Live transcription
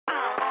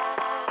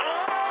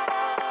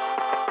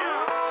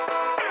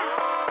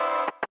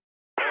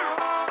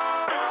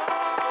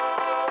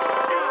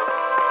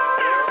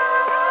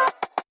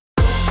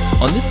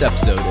On this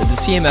episode of the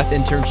CMF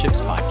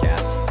Internships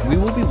podcast, we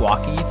will be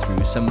walking you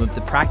through some of the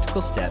practical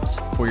steps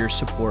for your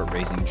support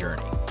raising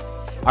journey.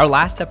 Our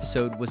last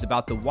episode was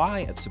about the why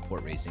of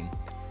support raising.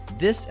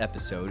 This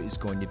episode is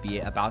going to be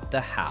about the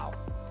how.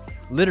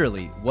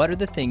 Literally, what are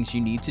the things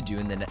you need to do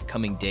in the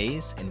coming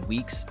days and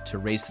weeks to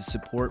raise the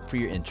support for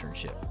your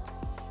internship?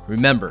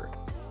 Remember,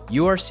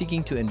 you are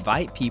seeking to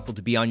invite people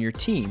to be on your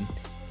team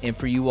and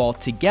for you all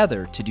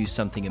together to do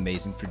something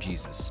amazing for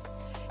Jesus.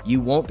 You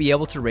won't be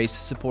able to raise the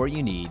support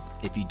you need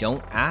if you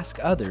don't ask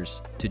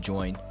others to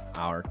join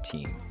our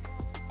team.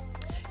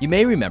 You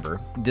may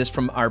remember this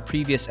from our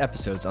previous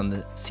episodes on the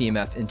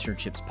CMF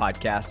Internships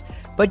podcast,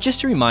 but just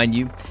to remind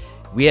you,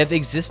 we have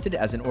existed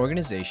as an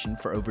organization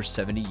for over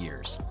 70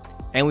 years,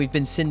 and we've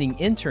been sending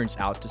interns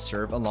out to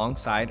serve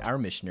alongside our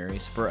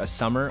missionaries for a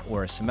summer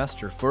or a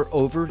semester for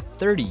over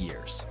 30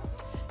 years.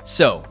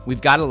 So we've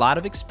got a lot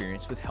of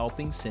experience with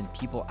helping send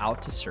people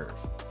out to serve.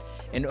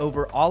 And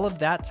over all of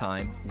that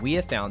time, we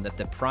have found that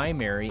the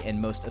primary and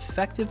most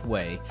effective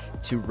way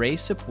to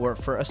raise support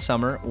for a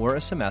summer or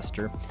a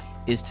semester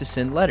is to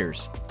send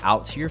letters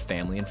out to your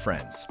family and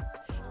friends,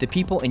 the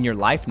people in your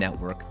life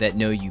network that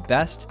know you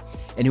best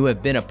and who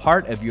have been a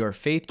part of your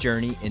faith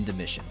journey into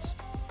missions.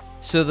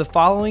 So the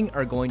following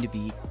are going to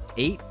be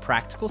 8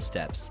 practical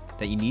steps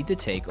that you need to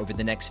take over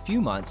the next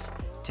few months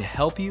to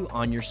help you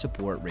on your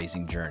support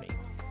raising journey.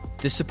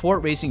 The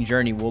support raising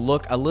journey will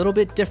look a little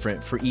bit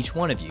different for each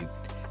one of you,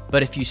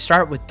 but if you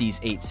start with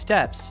these 8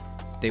 steps,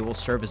 they will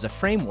serve as a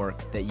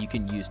framework that you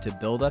can use to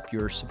build up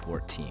your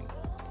support team.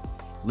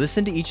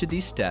 Listen to each of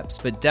these steps,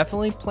 but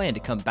definitely plan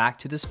to come back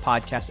to this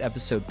podcast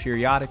episode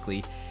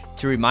periodically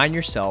to remind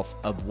yourself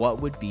of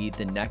what would be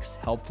the next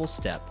helpful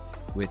step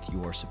with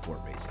your support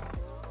raising.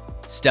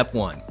 Step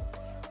 1,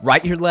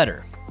 write your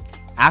letter.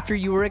 After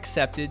you were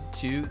accepted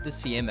to the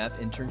CMF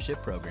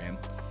internship program,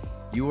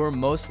 you were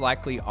most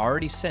likely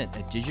already sent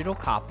a digital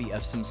copy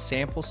of some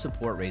sample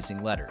support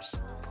raising letters.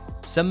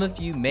 Some of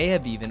you may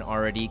have even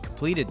already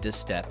completed this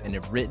step and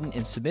have written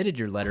and submitted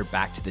your letter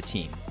back to the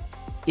team.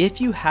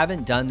 If you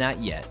haven't done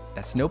that yet,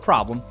 that's no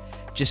problem.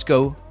 Just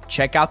go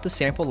check out the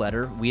sample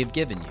letter we have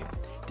given you.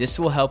 This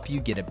will help you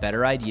get a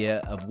better idea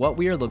of what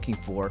we are looking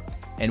for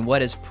and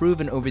what has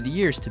proven over the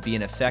years to be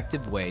an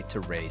effective way to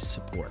raise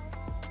support.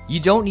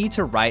 You don't need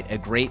to write a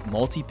great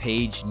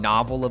multi-page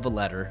novel of a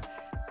letter,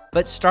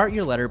 but start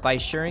your letter by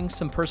sharing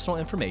some personal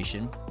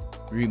information,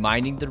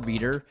 reminding the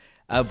reader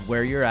of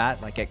where you're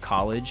at, like at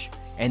college,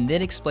 and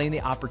then explain the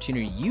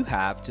opportunity you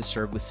have to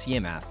serve with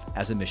CMF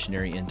as a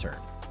missionary intern.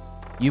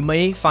 You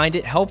may find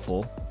it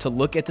helpful to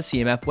look at the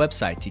CMF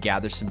website to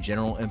gather some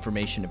general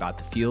information about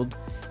the field,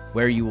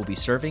 where you will be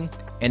serving,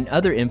 and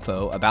other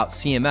info about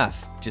CMF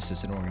just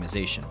as an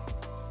organization.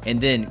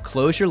 And then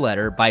close your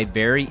letter by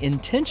very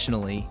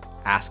intentionally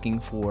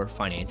asking for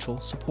financial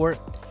support,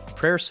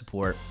 prayer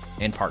support,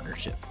 and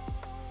partnership.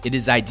 It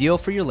is ideal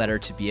for your letter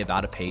to be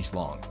about a page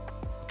long.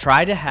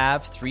 Try to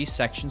have 3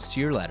 sections to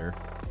your letter: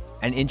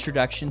 an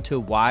introduction to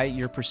why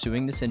you're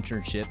pursuing this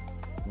internship,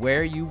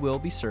 where you will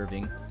be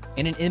serving,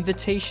 and an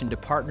invitation to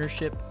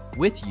partnership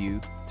with you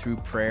through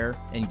prayer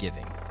and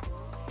giving.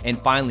 And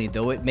finally,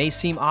 though it may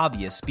seem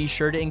obvious, be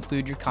sure to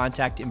include your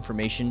contact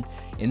information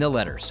in the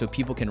letter so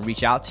people can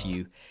reach out to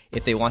you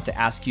if they want to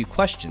ask you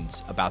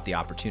questions about the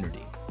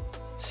opportunity.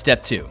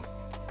 Step 2,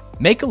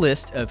 make a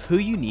list of who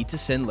you need to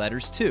send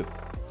letters to.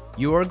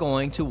 You are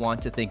going to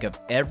want to think of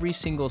every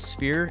single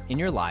sphere in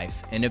your life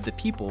and of the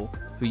people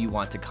who you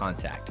want to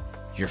contact: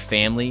 your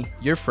family,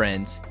 your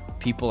friends,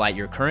 people at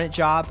your current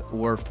job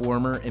or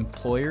former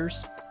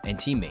employers and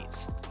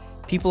teammates,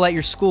 people at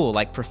your school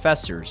like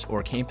professors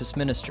or campus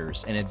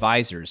ministers and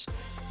advisors,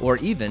 or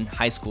even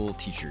high school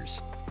teachers.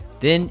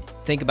 Then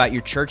think about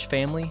your church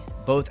family,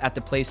 both at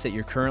the place that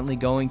you're currently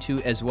going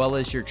to as well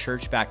as your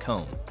church back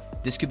home.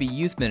 This could be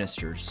youth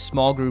ministers,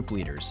 small group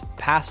leaders,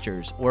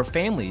 pastors, or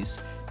families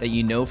that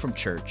you know from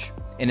church,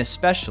 and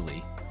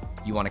especially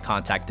you want to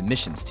contact the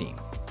missions team.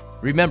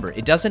 Remember,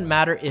 it doesn't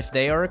matter if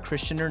they are a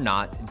Christian or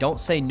not. Don't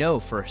say no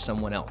for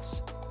someone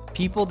else.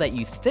 People that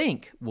you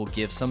think will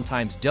give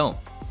sometimes don't,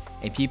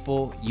 and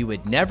people you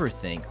would never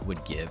think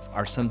would give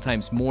are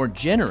sometimes more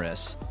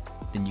generous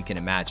than you can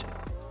imagine.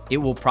 It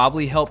will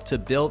probably help to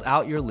build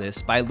out your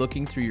list by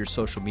looking through your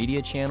social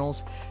media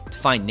channels to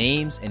find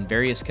names and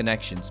various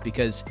connections,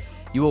 because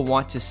you will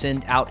want to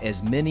send out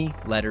as many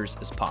letters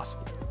as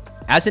possible.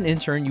 As an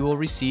intern, you will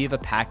receive a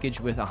package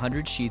with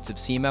 100 sheets of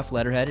CMF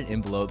letterhead and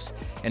envelopes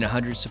and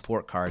 100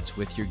 support cards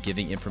with your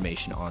giving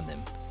information on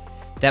them.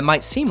 That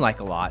might seem like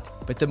a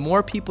lot, but the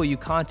more people you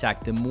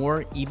contact, the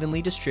more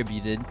evenly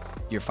distributed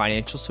your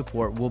financial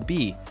support will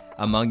be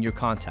among your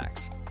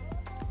contacts.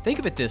 Think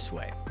of it this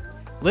way.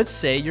 Let's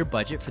say your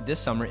budget for this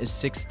summer is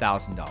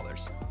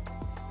 $6,000.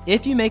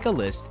 If you make a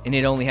list and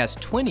it only has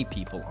 20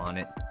 people on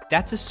it,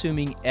 that's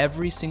assuming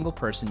every single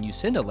person you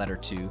send a letter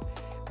to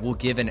will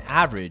give an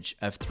average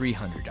of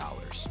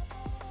 $300.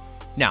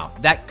 Now,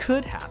 that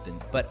could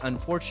happen, but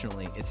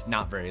unfortunately, it's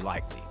not very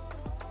likely.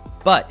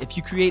 But if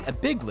you create a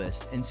big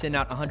list and send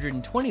out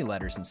 120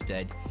 letters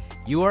instead,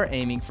 you are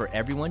aiming for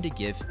everyone to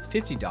give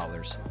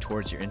 $50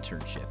 towards your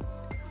internship.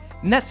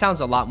 And that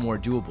sounds a lot more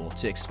doable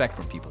to expect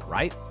from people,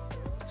 right?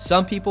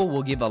 Some people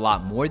will give a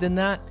lot more than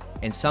that,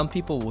 and some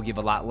people will give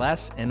a lot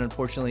less, and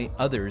unfortunately,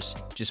 others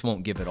just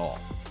won't give at all.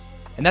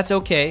 And that's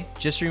okay.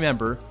 Just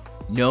remember,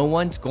 no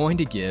one's going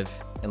to give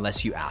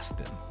unless you ask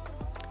them.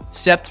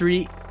 Step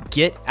 3,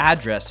 get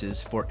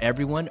addresses for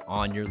everyone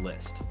on your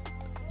list.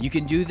 You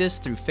can do this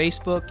through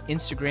Facebook,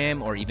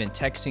 Instagram, or even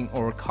texting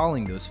or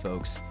calling those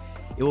folks.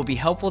 It will be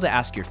helpful to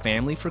ask your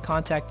family for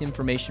contact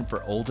information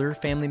for older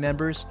family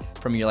members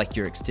from your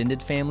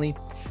extended family,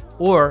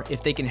 or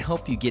if they can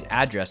help you get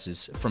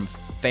addresses from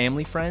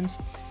family friends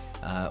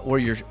or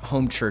your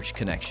home church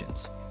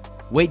connections.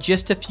 Wait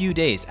just a few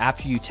days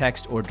after you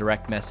text or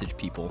direct message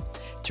people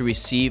to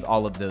receive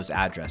all of those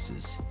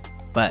addresses.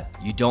 But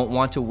you don't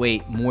want to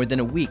wait more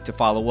than a week to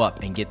follow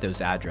up and get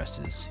those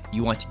addresses.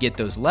 You want to get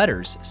those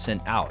letters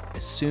sent out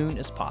as soon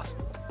as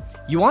possible.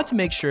 You want to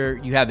make sure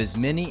you have as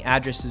many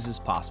addresses as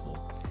possible.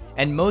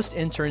 And most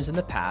interns in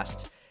the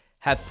past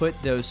have put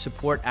those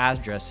support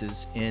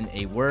addresses in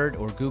a Word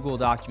or Google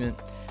document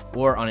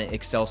or on an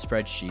Excel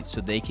spreadsheet so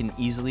they can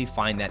easily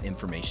find that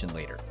information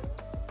later.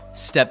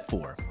 Step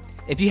 4.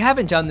 If you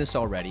haven't done this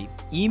already,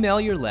 email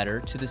your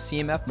letter to the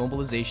CMF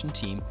Mobilization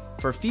team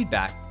for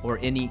feedback or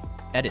any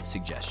edit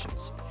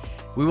suggestions.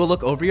 We will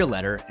look over your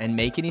letter and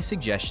make any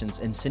suggestions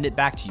and send it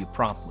back to you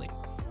promptly.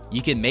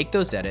 You can make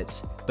those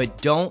edits, but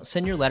don't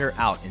send your letter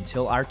out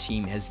until our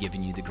team has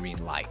given you the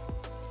green light.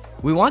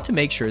 We want to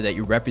make sure that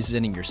you're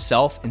representing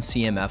yourself and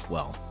CMF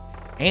well,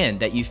 and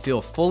that you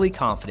feel fully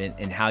confident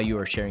in how you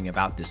are sharing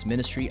about this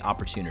ministry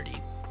opportunity.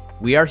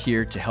 We are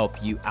here to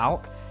help you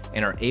out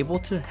and are able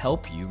to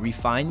help you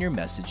refine your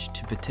message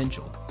to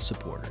potential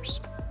supporters.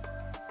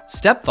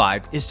 Step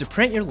 5 is to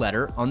print your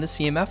letter on the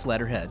CMF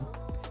letterhead,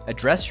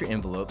 address your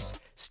envelopes,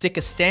 stick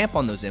a stamp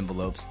on those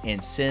envelopes,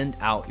 and send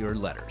out your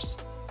letters.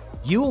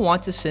 You will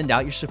want to send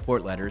out your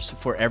support letters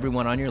for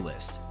everyone on your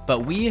list,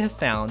 but we have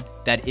found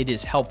that it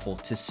is helpful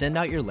to send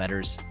out your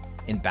letters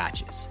in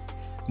batches,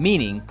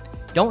 meaning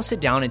don't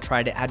sit down and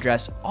try to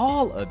address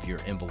all of your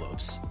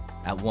envelopes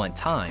at one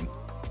time,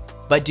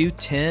 but do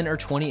 10 or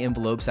 20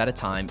 envelopes at a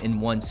time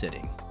in one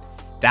sitting.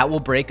 That will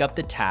break up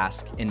the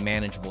task in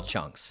manageable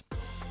chunks.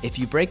 If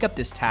you break up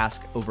this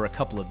task over a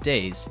couple of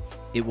days,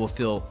 it will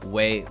feel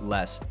way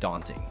less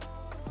daunting.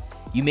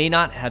 You may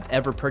not have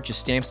ever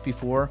purchased stamps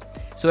before,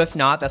 so if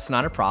not, that's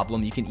not a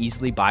problem. You can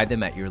easily buy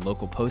them at your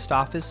local post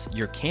office,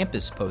 your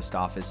campus post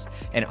office,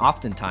 and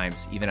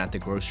oftentimes even at the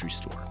grocery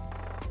store.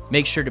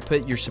 Make sure to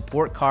put your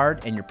support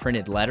card and your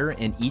printed letter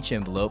in each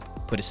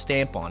envelope, put a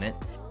stamp on it,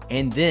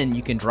 and then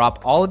you can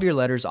drop all of your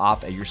letters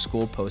off at your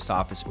school post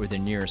office or the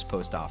nearest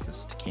post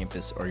office to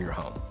campus or your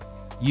home.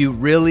 You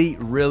really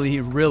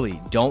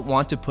don't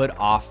want to put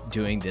off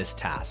doing this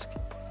task.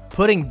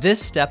 Putting this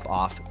step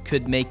off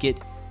could make it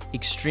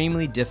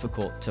extremely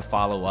difficult to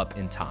follow up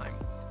in time.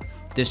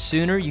 The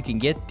sooner you can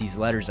get these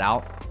letters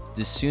out,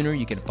 the sooner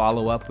you can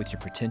follow up with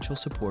your potential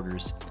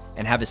supporters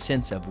and have a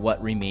sense of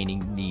what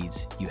remaining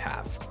needs you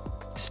have.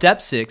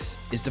 Step 6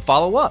 is to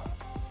follow up.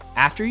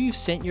 After you've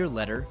sent your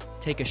letter,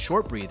 take a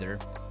short breather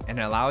and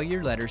allow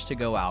your letters to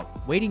go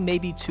out, waiting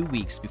maybe 2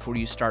 weeks before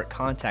you start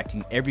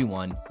contacting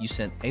everyone you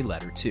sent a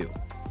letter to.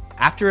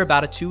 After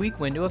about a 2-week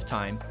window of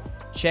time,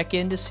 check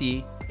in to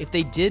see if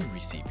they did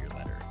receive your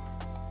letter.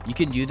 You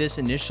can do this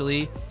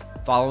initially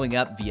following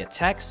up via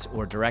text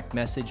or direct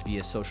message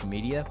via social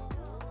media.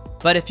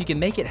 But if you can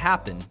make it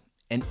happen,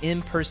 an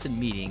in-person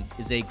meeting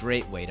is a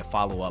great way to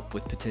follow up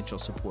with potential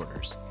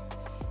supporters.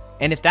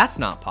 And if that's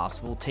not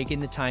possible, taking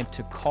the time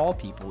to call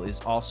people is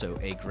also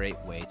a great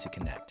way to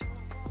connect.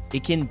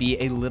 It can be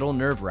a little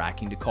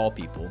nerve-wracking to call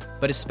people,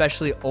 but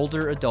especially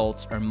older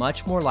adults are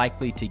much more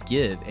likely to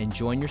give and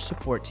join your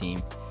support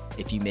team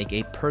if you make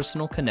a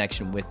personal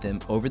connection with them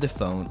over the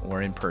phone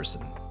or in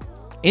person.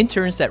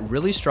 Interns that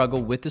really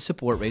struggle with the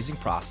support raising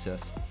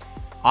process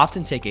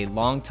often take a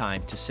long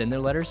time to send their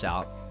letters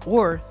out,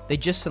 or they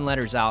just send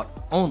letters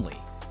out only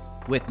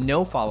with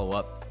no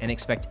follow-up and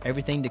expect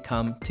everything to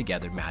come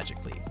together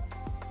magically.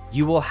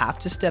 You will have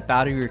to step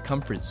out of your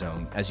comfort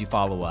zone as you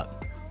follow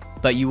up,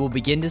 but you will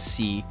begin to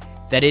see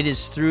that it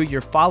is through your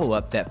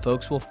follow-up that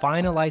folks will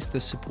finalize the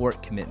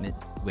support commitment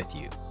with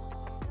you.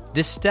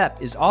 This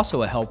step is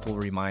also a helpful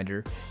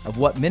reminder of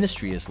what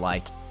ministry is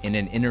like in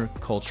an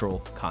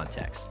intercultural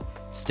context.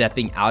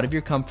 Stepping out of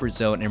your comfort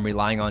zone and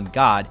relying on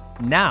God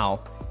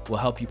now will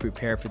help you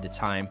prepare for the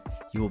time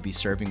you will be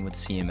serving with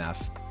CMF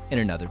in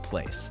another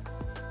place.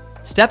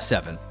 Step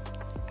 7.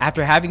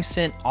 After having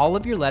sent all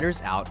of your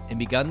letters out and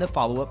begun the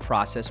follow-up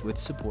process with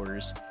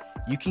supporters,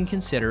 you can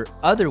consider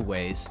other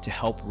ways to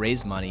help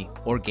raise money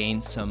or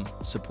gain some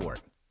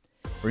support.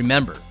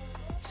 Remember,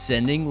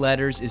 sending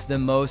letters is the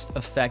most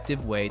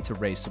effective way to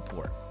raise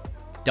support.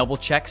 Double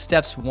check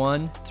steps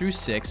 1 through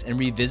 6 and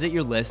revisit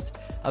your list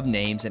of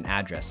names and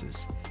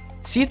addresses.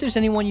 See if there's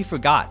anyone you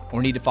forgot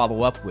or need to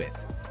follow up with.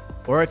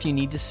 or if you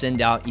need to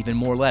send out even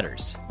more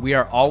letters. We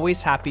are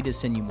always happy to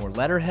send you more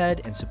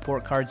letterhead and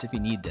support cards if you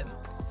need them.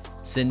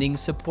 Sending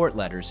support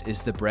letters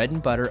is the bread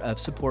and butter of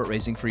support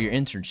raising for your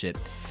internship,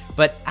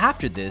 but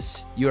after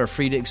this, you are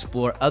free to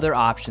explore other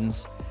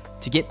options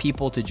to get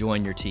people to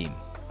join your team.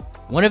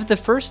 One of the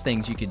first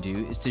things you can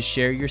do is to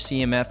share your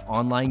CMF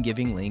online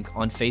giving link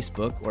on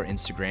Facebook or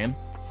Instagram.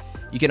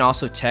 You can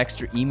also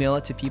text or email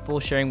it to people,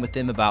 sharing with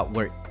them about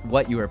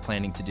what you are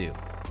planning to do.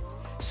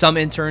 Some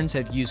interns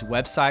have used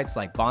websites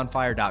like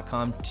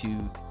bonfire.com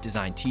to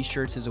design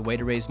t-shirts as a way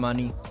to raise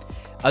money.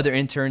 Other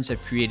interns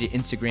have created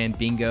Instagram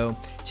bingo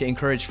to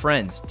encourage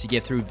friends to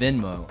give through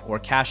Venmo or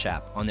Cash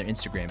App on their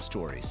Instagram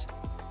stories.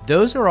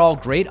 Those are all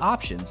great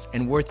options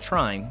and worth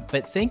trying,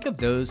 but think of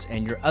those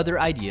and your other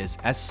ideas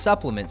as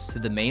supplements to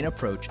the main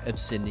approach of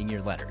sending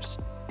your letters.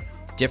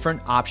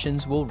 Different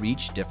options will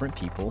reach different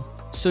people,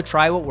 so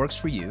try what works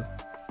for you.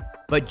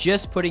 But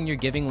just putting your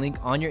giving link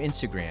on your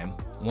Instagram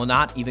will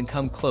not even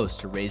come close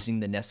to raising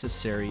the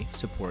necessary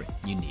support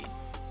you need.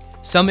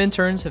 Some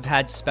interns have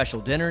had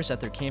special dinners at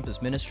their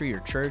campus ministry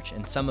or church,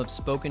 and some have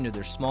spoken to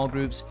their small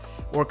groups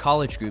or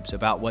college groups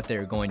about what they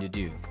are going to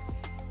do.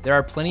 There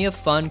are plenty of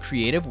fun,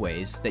 creative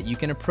ways that you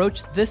can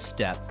approach this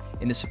step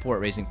in the support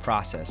raising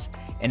process.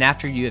 And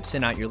after you have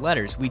sent out your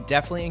letters, we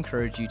definitely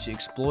encourage you to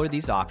explore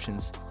these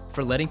options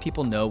for letting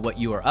people know what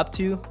you are up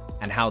to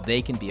and how they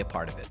can be a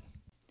part of it.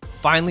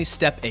 Finally,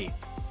 step 8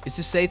 is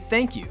to say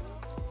thank you.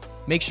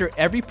 Make sure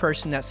every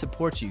person that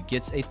supports you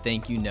gets a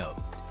thank you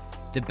note.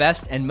 The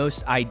best and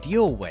most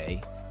ideal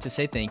way to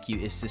say thank you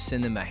is to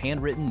send them a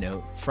handwritten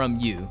note from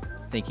you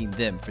thanking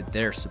them for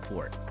their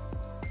support.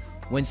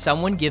 When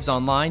someone gives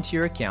online to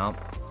your account,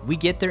 we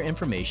get their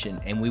information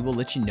and we will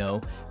let you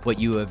know what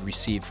you have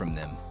received from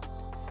them.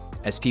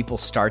 As people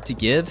start to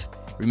give,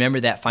 remember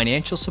that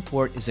financial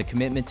support is a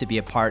commitment to be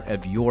a part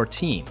of your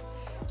team.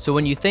 So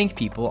when you thank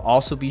people,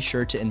 also be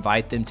sure to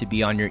invite them to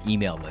be on your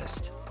email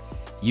list.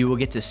 You will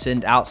get to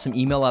send out some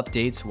email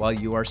updates while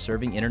you are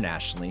serving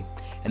internationally,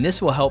 and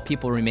this will help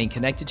people remain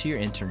connected to your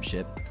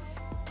internship.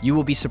 You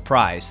will be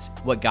surprised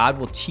what God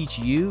will teach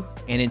you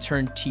and in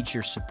turn teach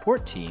your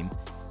support team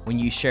when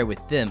you share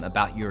with them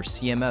about your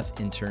CMF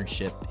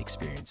internship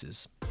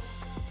experiences.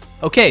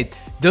 Okay,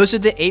 those are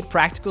the 8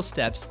 practical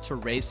steps to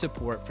raise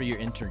support for your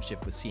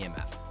internship with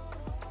CMF.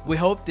 We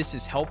hope this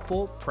is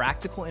helpful,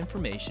 practical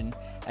information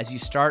as you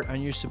start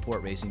on your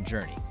support raising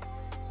journey.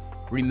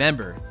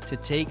 Remember to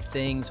take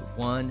things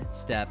one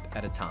step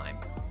at a time.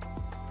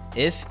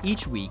 If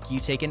each week you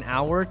take an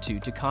hour or two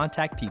to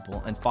contact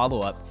people and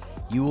follow up,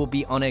 you will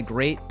be on a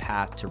great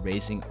path to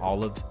raising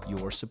all of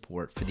your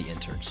support for the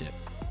internship.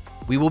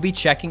 We will be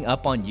checking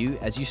up on you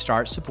as you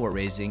start support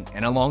raising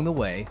and along the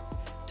way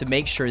to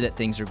make sure that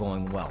things are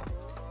going well.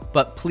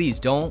 But please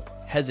don't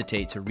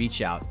hesitate to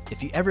reach out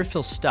if you ever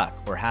feel stuck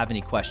or have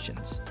any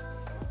questions.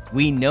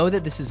 We know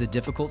that this is a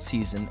difficult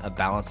season of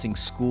balancing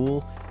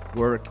school,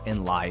 work,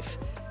 and life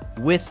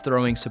with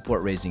throwing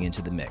support raising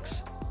into the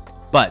mix.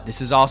 But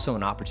this is also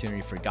an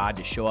opportunity for God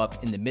to show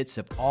up in the midst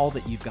of all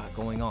that you've got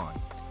going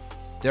on.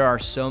 There are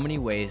so many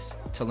ways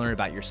to learn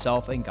about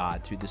yourself and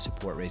God through the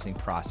support raising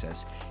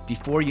process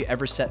before you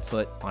ever set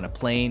foot on a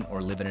plane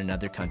or live in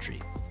another country.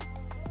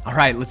 All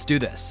right, let's do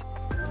this.